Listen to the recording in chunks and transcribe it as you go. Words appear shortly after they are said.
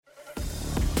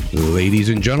Ladies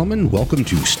and gentlemen, welcome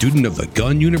to Student of the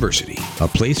Gun University, a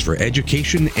place for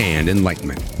education and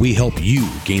enlightenment. We help you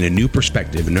gain a new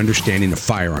perspective and understanding of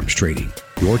firearms trading.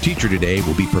 Your teacher today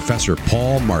will be Professor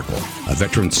Paul Markle, a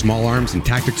veteran small arms and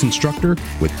tactics instructor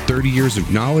with 30 years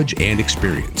of knowledge and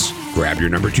experience. Grab your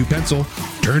number 2 pencil,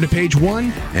 turn to page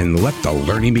 1, and let the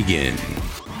learning begin.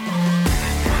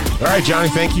 All right, Johnny,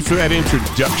 thank you for that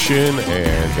introduction,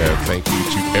 and thank you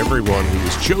to everyone who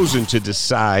has chosen to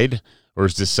decide or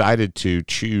has decided to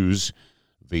choose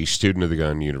the Student of the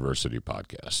Gun University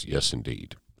podcast. Yes,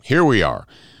 indeed. Here we are.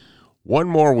 One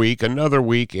more week, another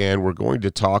week, and we're going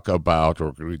to talk about,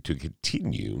 or going to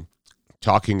continue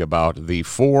talking about the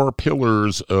 4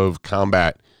 pillars of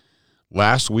combat.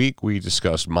 Last week, we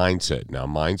discussed mindset. Now,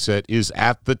 mindset is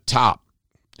at the top.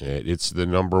 It's the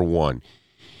number one.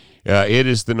 It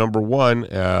is the number one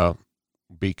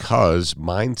because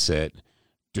mindset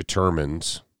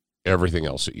determines everything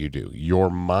else that you do.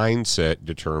 Your mindset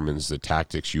determines the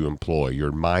tactics you employ.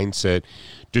 Your mindset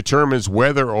determines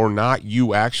whether or not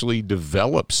you actually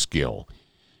develop skill.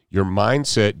 Your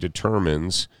mindset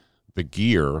determines the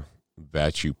gear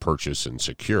that you purchase and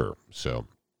secure. So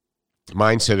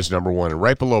mindset is number one. And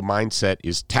right below mindset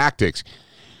is tactics.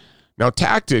 Now,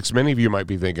 tactics, many of you might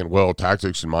be thinking, well,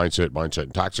 tactics and mindset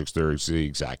and tactics, they're the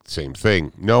exact same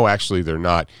thing. No, actually, they're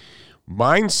not.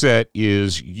 Mindset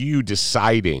is you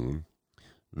deciding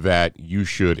that you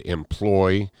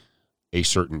employ a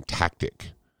certain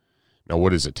tactic. Now,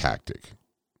 what is a tactic?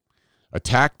 A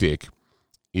tactic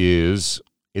it's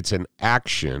an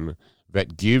action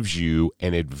that gives you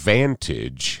an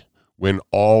advantage when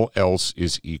all else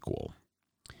is equal.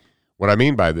 What I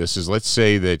mean by this is, let's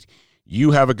say that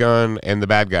you have a gun and the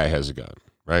bad guy has a gun,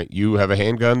 right? You have a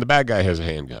handgun, the bad guy has a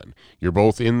handgun. You're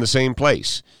both in the same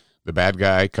place. The bad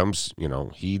guy comes,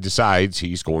 he decides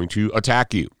he's going to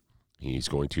attack you. He's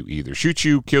going to either shoot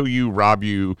you, kill you, rob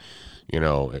you,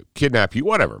 kidnap you,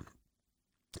 whatever.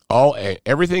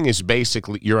 Everything is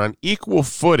basically, you're on equal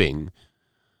footing.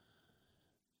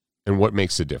 And what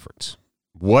makes the difference?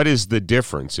 What is the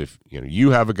difference if you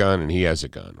have a gun and he has a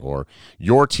gun, or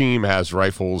your team has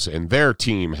rifles and their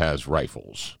team has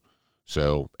rifles?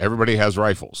 So everybody has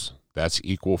rifles. That's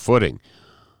equal footing.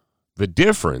 The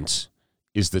difference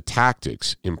is the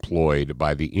tactics employed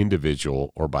by the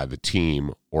individual or by the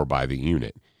team or by the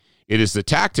unit. It is the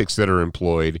tactics that are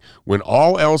employed when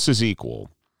all else is equal.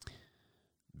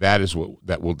 That is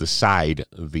that will decide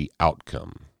the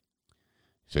outcome.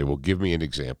 Say, well, give me an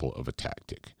example of a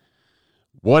tactic.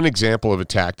 One example of a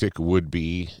tactic would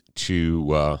be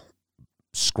to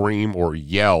scream or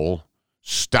yell,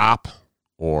 stop,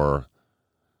 or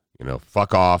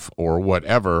fuck off, or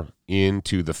whatever,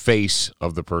 into the face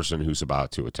of the person who's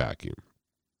about to attack you.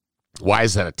 Why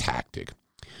is that a tactic?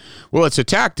 Well, it's a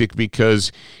tactic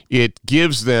because it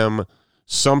gives them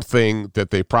something that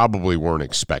they probably weren't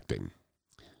expecting.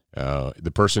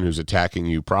 The person who's attacking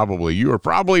you are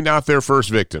probably not their first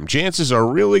victim. Chances are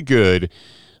really good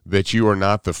that you are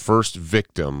not the first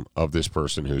victim of this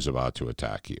person who's about to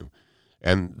attack you.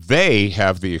 And they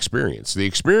have the experience. The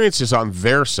experience is on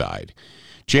their side.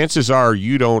 Chances are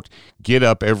you don't get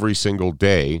up every single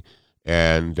day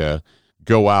and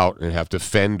go out and have to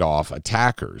fend off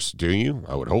attackers, do you?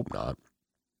 I would hope not.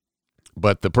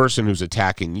 But the person who's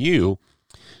attacking you,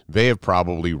 they have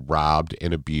probably robbed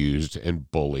and abused and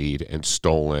bullied and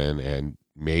stolen and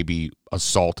maybe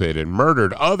assaulted and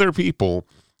murdered other people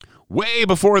way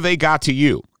before they got to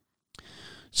you.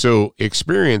 So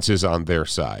experience is on their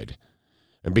side.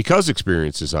 And because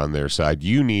experience is on their side,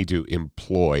 you need to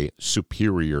employ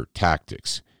superior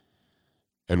tactics.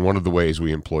 And one of the ways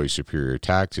we employ superior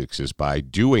tactics is by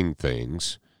doing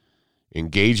things,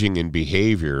 engaging in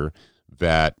behavior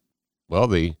that, well,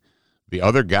 the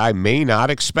other guy may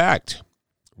not expect.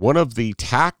 One of the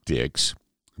tactics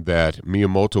that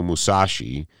Miyamoto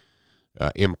Musashi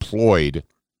employed,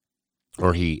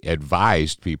 or he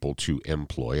advised people to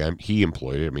employ, he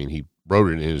employed it. He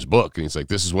wrote it in his book, and he's like,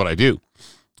 this is what I do,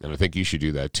 and I think you should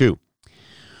do that too,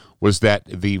 was that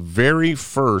the very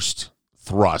first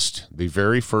thrust, the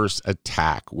very first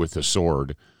attack with the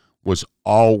sword was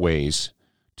always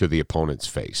to the opponent's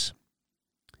face.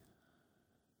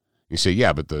 You say,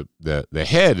 yeah, but the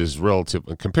head is relative,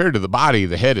 compared to the body,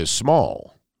 the head is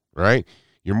small, right?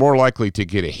 You're more likely to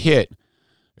get a hit.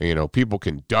 People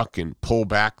can duck and pull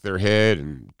back their head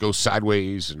and go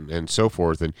sideways and so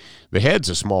forth. And the head's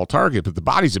a small target, but the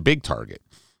body's a big target.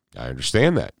 I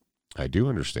understand that. I do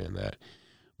understand that.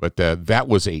 But that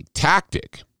was a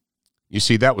tactic. You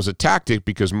see, that was a tactic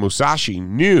because Musashi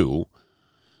knew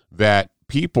that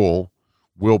people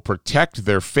will protect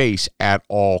their face at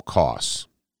all costs.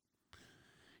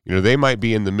 They might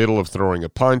be in the middle of throwing a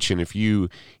punch, and if you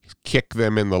kick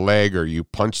them in the leg or you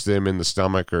punch them in the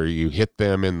stomach or you hit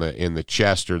them in the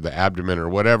chest or the abdomen or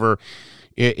whatever,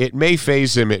 it may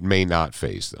phase them, it may not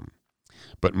phase them.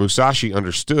 But Musashi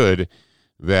understood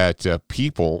that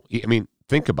people,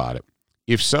 think about it.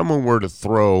 If someone were to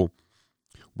throw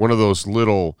one of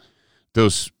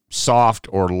those soft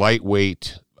or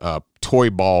lightweight toy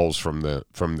balls from the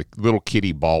little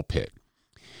kiddie ball pit,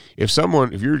 if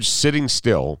you're just sitting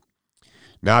still,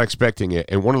 not expecting it,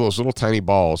 and one of those little tiny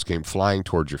balls came flying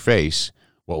towards your face,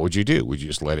 what would you do? Would you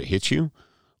just let it hit you?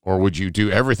 Or would you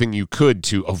do everything you could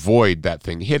to avoid that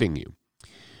thing hitting you?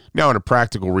 Now, in a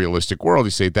practical, realistic world,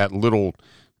 you say that little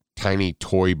tiny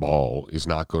toy ball is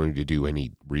not going to do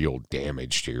any real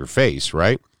damage to your face,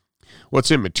 right? Well,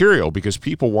 it's immaterial because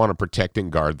people want to protect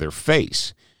and guard their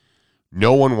face.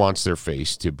 No one wants their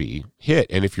face to be hit.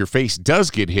 And if your face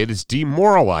does get hit, it's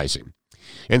demoralizing.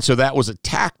 And so that was a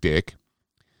tactic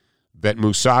that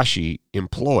Musashi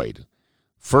employed.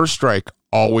 First strike,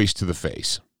 always to the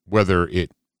face, whether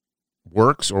it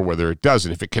works or whether it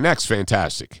doesn't. If it connects,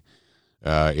 fantastic.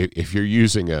 If you're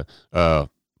using a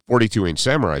 42-inch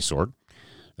samurai sword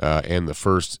and the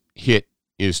first hit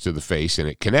is to the face and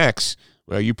it connects,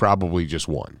 well, you probably just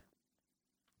won.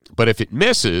 But if it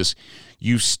misses,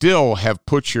 you still have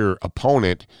put your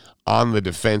opponent on the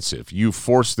defensive. You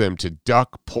forced them to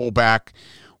duck, pull back,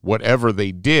 whatever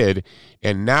they did,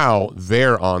 and now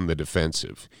they're on the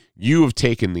defensive. You have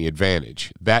taken the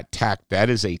advantage. That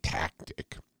is a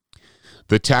tactic.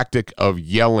 The tactic of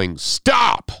yelling,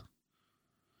 "Stop!"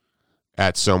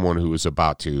 at someone who is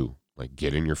about to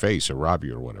get in your face or rob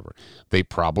you or whatever. They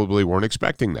probably weren't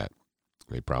expecting that.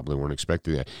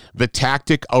 The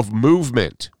tactic of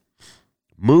moving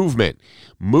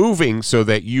so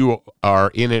that you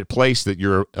are in a place that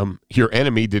your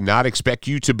enemy did not expect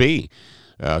you to be.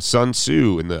 Sun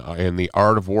Tzu in the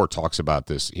Art of War talks about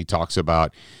this. He talks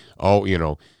about,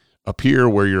 appear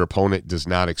where your opponent does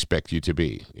not expect you to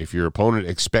be. If your opponent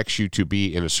expects you to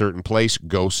be in a certain place,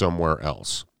 go somewhere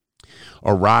else.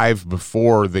 Arrive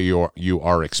before you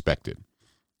are expected.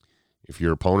 If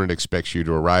your opponent expects you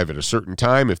to arrive at a certain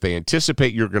time, if they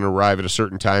anticipate you're going to arrive at a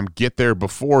certain time, get there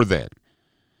before then.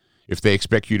 If they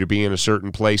expect you to be in a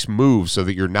certain place, move so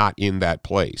that you're not in that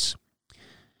place.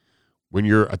 When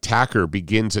your attacker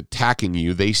begins attacking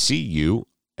you, they see you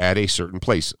at a certain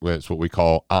place. That's what we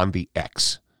call on the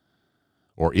X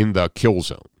or in the kill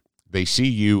zone. They see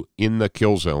you in the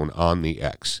kill zone on the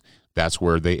X. That's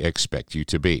where they expect you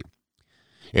to be.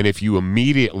 And if you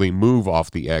immediately move off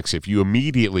the X, if you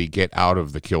immediately get out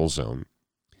of the kill zone,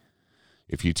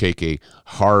 if you take a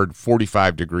hard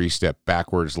 45-degree step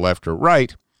backwards, left or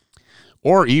right,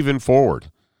 or even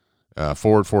forward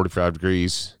 45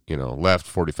 degrees, left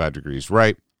 45 degrees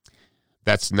right,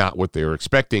 that's not what they were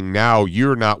expecting. Now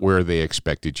you're not where they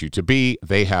expected you to be.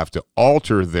 They have to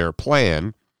alter their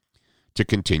plan to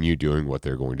continue doing what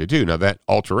they're going to do. Now that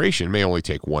alteration may only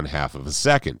take 1/2 of a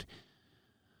second.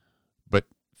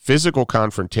 Physical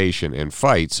confrontation and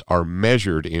fights are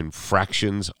measured in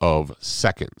fractions of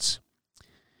seconds.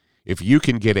 If you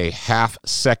can get a 1/2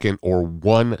 second or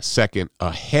 1 second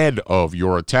ahead of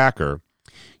your attacker,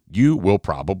 you will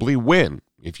probably win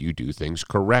if you do things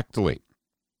correctly.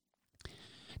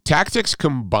 Tactics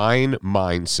combine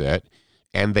mindset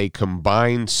and they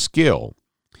combine skill,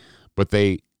 but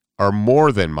they are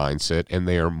more than mindset and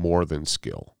they are more than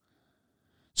skill.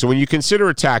 So when you consider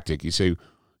a tactic, you say,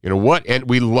 what? And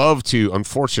we love to,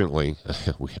 unfortunately,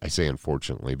 I say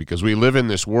unfortunately, because we live in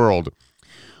this world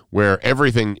where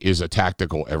everything is a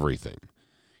tactical everything.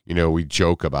 We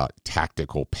joke about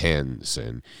tactical pens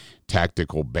and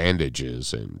tactical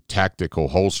bandages and tactical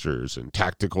holsters and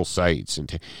tactical sights.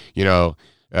 And,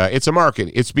 it's a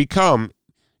market. It's become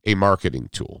a marketing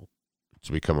tool.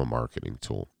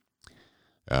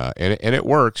 And it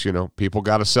works, people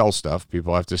got to sell stuff.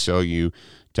 People have to sell you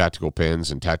tactical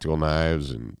pens and tactical knives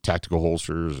and tactical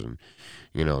holsters and,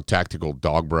 tactical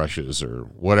dog brushes or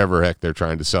whatever heck they're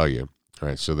trying to sell you. All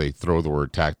right, so they throw the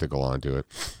word tactical onto it.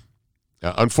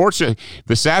 Unfortunately,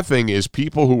 the sad thing is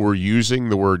people who were using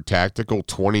the word tactical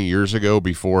 20 years ago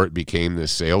before it became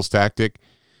this sales tactic,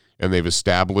 and they've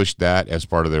established that as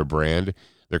part of their brand,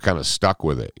 they're kind of stuck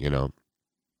with it,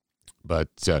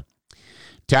 But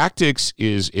tactics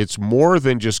it's more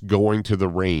than just going to the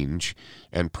range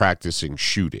and practicing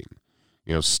shooting.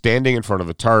 Standing in front of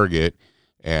a target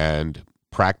and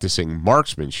practicing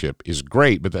marksmanship is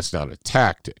great, but that's not a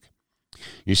tactic.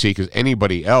 You see, because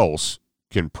anybody else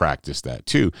can practice that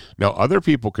too. Now, other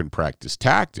people can practice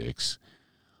tactics,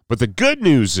 but the good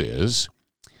news is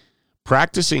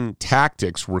practicing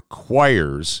tactics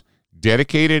requires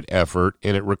dedicated effort,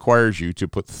 and it requires you to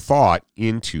put thought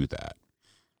into that.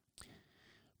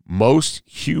 Most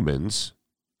humans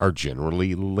are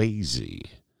generally lazy,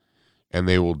 and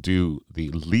they will do the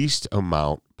least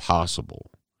amount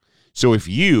possible. So if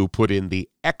you put in the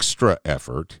extra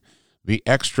effort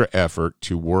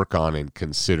to work on and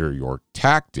consider your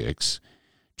tactics,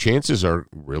 chances are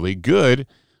really good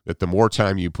that the more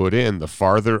time you put in, the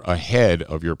farther ahead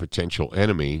of your potential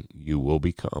enemy you will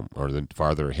become, or the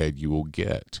farther ahead you will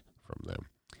get from them.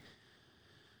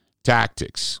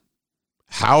 Tactics.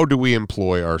 How do we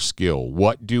employ our skill?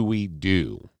 What do we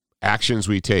do? Actions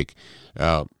we take.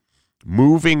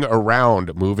 Moving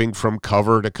around, moving from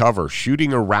cover to cover,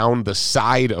 shooting around the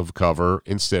side of cover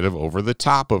instead of over the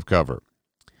top of cover.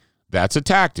 That's a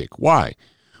tactic. Why?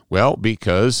 Well,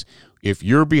 because if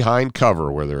you're behind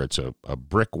cover, whether it's a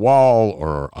brick wall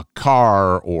or a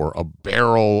car or a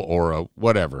barrel or a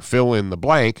whatever, fill in the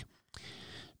blank,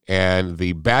 and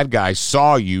the bad guy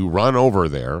saw you run over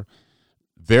there,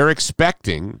 they're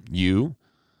expecting you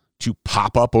to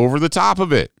pop up over the top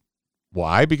of it.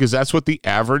 Why? Because that's what the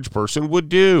average person would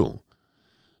do.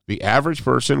 The average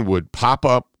person would pop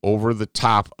up over the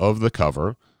top of the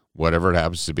cover, whatever it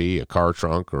happens to be, a car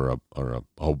trunk or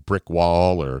a brick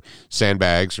wall or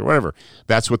sandbags or whatever.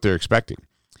 That's what they're expecting.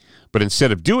 But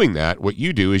instead of doing that, what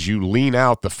you do is you lean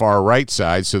out the far right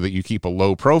side so that you keep a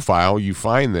low profile. You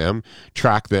find them,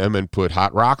 track them, and put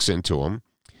hot rocks into them.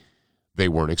 They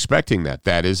weren't expecting that.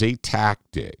 That is a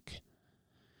tactic.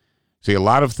 See, a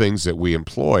lot of things that we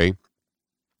employ,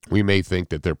 we may think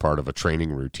that they're part of a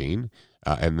training routine,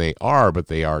 and they are, but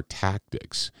they are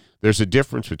tactics. There's a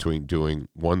difference between doing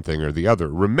one thing or the other.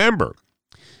 Remember,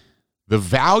 the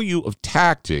value of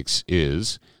tactics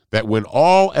is that when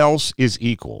all else is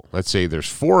equal, let's say there's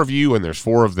 4 of you and there's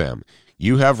 4 of them.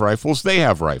 You have rifles, they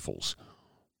have rifles.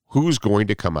 Who's going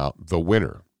to come out the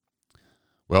winner?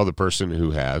 Well, the person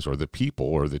who has, or the people,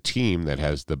 or the team that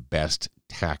has the best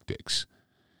tactics.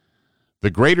 The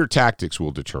greater tactics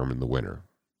will determine the winner.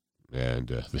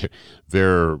 And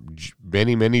there are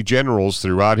many, many generals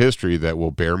throughout history that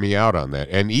will bear me out on that.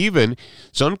 And even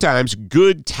sometimes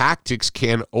good tactics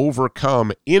can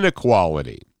overcome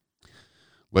inequality.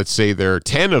 Let's say there are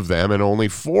 10 of them and only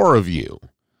 4 of you,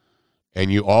 and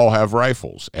you all have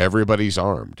rifles. Everybody's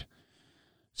armed.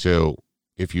 So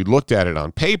if you looked at it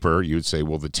on paper, you'd say,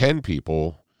 well, the 10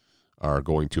 people are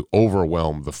going to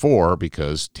overwhelm the 4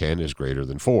 because 10 is greater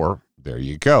than 4. There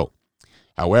you go.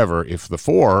 However, if the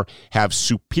 4 have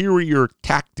superior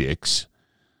tactics,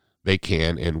 they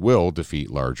can and will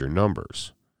defeat larger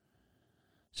numbers.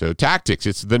 So tactics,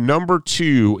 it's the number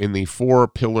 2 in the 4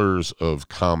 pillars of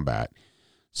combat.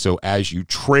 So as you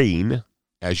train,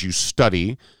 as you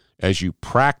study, as you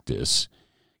practice,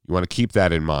 you want to keep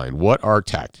that in mind. What are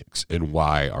tactics and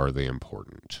why are they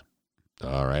important?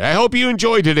 All right. I hope you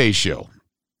enjoyed today's show.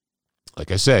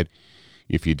 Like I said,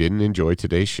 if you didn't enjoy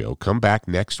today's show, come back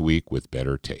next week with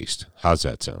better taste. How's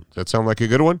that sound? Does that sound like a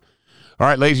good one? All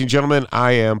right, ladies and gentlemen,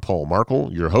 I am Paul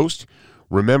Markle, your host.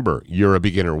 Remember, you're a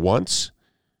beginner once,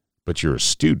 but you're a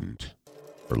student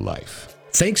for life.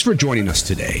 Thanks for joining us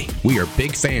today. We are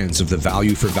big fans of the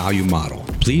Value for Value model.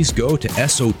 Please go to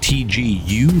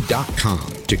SOTGU.com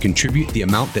to contribute the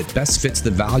amount that best fits the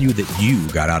value that you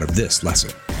got out of this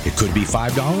lesson. It could be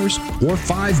 $5 or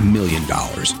 $5 million.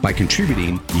 By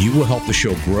contributing, you will help the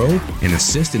show grow and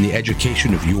assist in the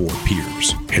education of your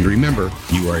peers. And remember,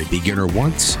 you are a beginner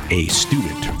once, a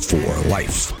student for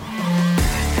life.